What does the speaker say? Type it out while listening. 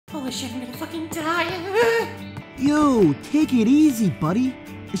Holy shit, I'm gonna fucking die. Yo, take it easy, buddy.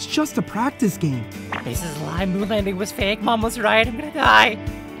 It's just a practice game. This is a lie. Moon landing was fake. Mom was right. I'm gonna die.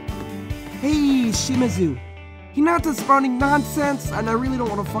 Hey, Shimizu. Hinata's spouting nonsense, and I really don't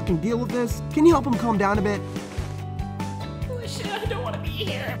want to fucking deal with this. Can you help him calm down a bit? Holy shit, I don't want to be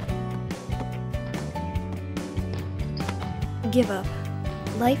here. Give up.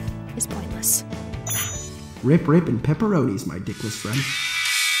 Life is pointless. Rip, rip, and pepperonis, my dickless friend.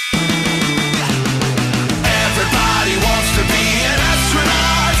 Everybody wants to be an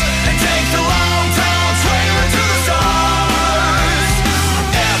astronaut and take the long-term trailer to the stars.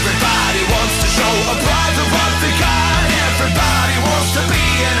 Everybody wants to show a prize of what they got. Everybody wants to be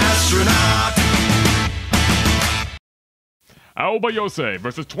an astronaut. Aobayose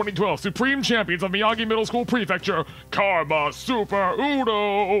versus 2012 Supreme Champions of Miyagi Middle School Prefecture, Karma Super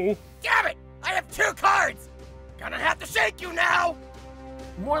Uno. Damn it! I have 2 cards! Gonna have to shake you now!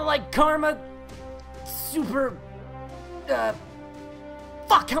 More like karma. Super.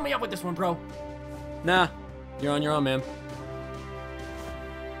 Fuck, help me out with this one, bro. Nah, you're on your own, man.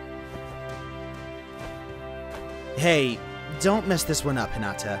 Hey, don't mess this one up,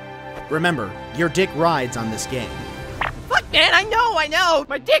 Hinata. Remember, your dick rides on this game. Fuck, man, I know.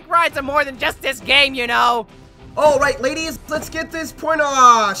 My dick rides are more than just this game, you know. All right, ladies, let's get this point.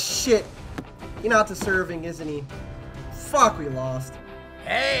 Aw, shit. Hinata's serving, isn't he? Fuck, we lost.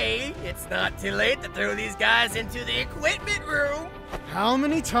 Hey, it's not too late to throw these guys into the equipment room. How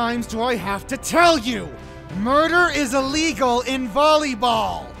many times do I have to tell you? Murder is illegal in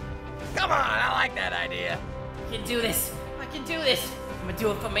volleyball! Come on, I like that idea. I can do this. I'm gonna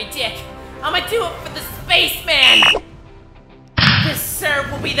do it for my dick. I'm gonna do it for the spaceman. This serve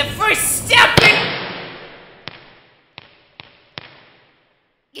will be the first step in...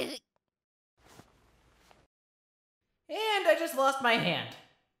 And I just lost my hand.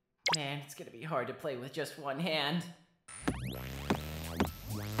 Man, it's gonna be hard to play with just one hand.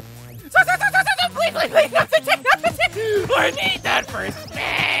 Please, not the tick. I need that for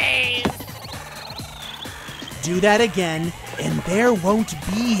space! Do that again, and there won't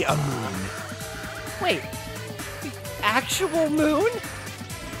be a moon. Wait, the actual moon?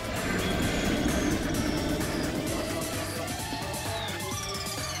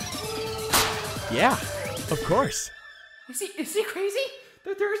 Yeah, of course. Is he crazy?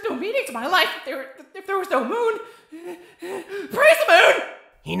 There is no meaning to my life if there was no moon. Praise the moon!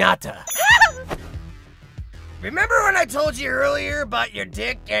 Hinata. Remember when I told you earlier about your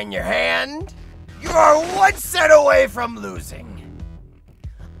dick and your hand? You are one set away from losing.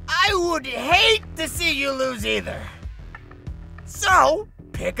 I would hate to see you lose either. So,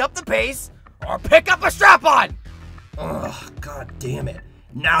 pick up the pace or pick up a strap-on. Ugh, god damn it.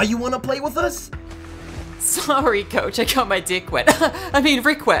 Now you want to play with us? Sorry, coach, I got my dick wet. I mean,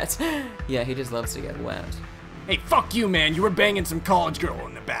 Rick wet. Yeah, he just loves to get wet. Hey, fuck you, man. You were banging some college girl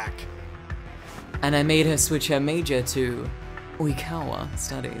in the back. And I made her switch her major to Oikawa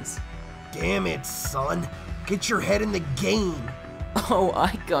studies. Damn it, son. Get your head in the game. Oh,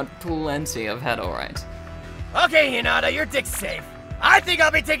 I got plenty of head, alright. Okay, Hinata, your dick's safe. I think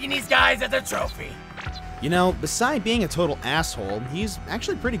I'll be taking these guys as a trophy. You know, beside being a total asshole, he's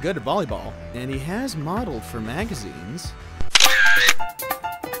actually pretty good at volleyball. And he has modeled for magazines.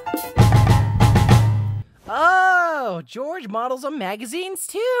 Oh, George models on magazines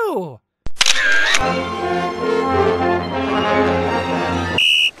too.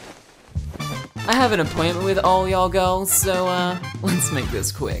 I have an appointment with all y'all girls, so let's make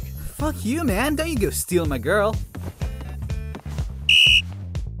this quick. Fuck you, man. Don't you go steal my girl.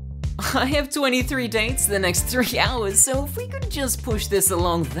 I have 23 dates the next 3 hours, so if we could just push this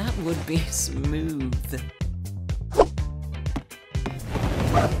along, that would be smooth.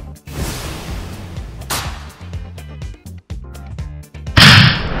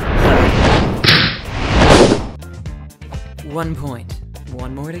 One point.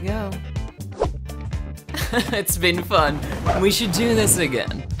 One more to go. It's been fun. We should do this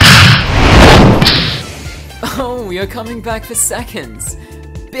again. Oh, you're coming back for seconds.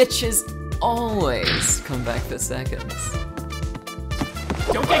 Bitches always come back for seconds.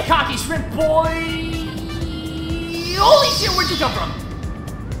 Don't get cocky, shrimp boy! Holy shit, where'd you come from?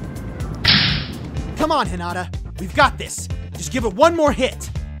 Come on, Hinata. We've got this. Just give it one more hit.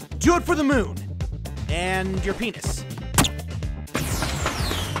 Do it for the moon. And your penis.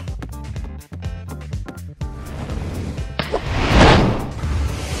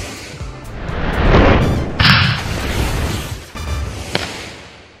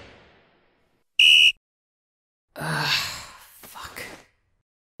 Fuck.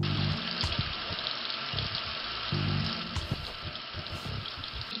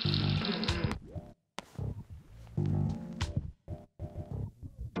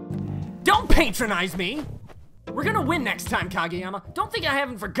 patronize me! We're gonna win next time, Kageyama. Don't think I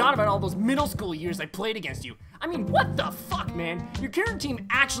haven't forgot about all those middle school years I played against you. I mean, what the fuck, man? Your current team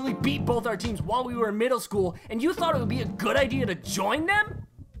actually beat both our teams while we were in middle school, and you thought it would be a good idea to join them?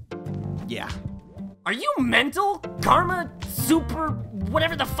 Yeah. Are you mental? Karma, Super,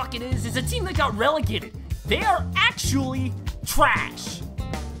 whatever the fuck it is a team that got relegated. They are actually trash.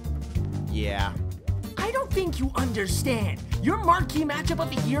 Yeah. I don't think you understand. Your marquee matchup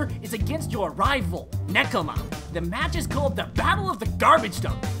of the year is against your rival, Nekoma. The match is called the Battle of the Garbage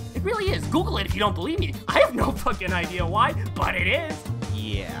Dump. It really is. Google it if you don't believe me. I have no fucking idea why, but it is.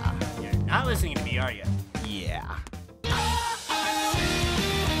 Yeah. You're not listening to me, are you? Yeah.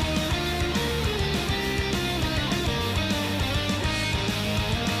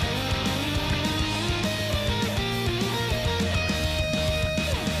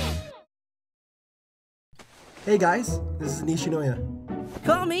 Hey guys, this is Nishinoya.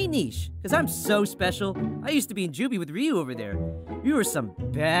 Call me Nish, because I'm so special. I used to be in juvie with Ryu over there. We were some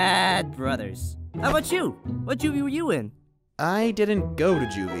bad brothers. How about you? What juvie were you in? I didn't go to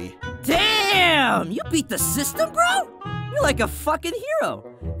juvie. Damn! You beat the system, bro? You're like a fucking hero.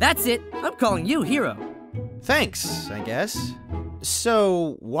 That's it. I'm calling you hero. Thanks, I guess.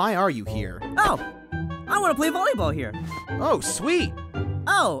 So, why are you here? Oh, I want to play volleyball here. Oh, sweet.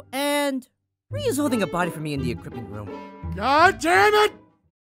 Oh, and Ryu's holding a body for me in the equipping room. God damn it!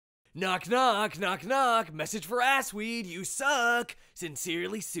 Knock, knock, knock, knock. Message for Assweed. You suck.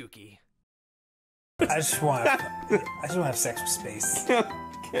 Sincerely, Tsukki. I just want to have sex with space.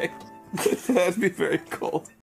 Okay. That'd be very cold.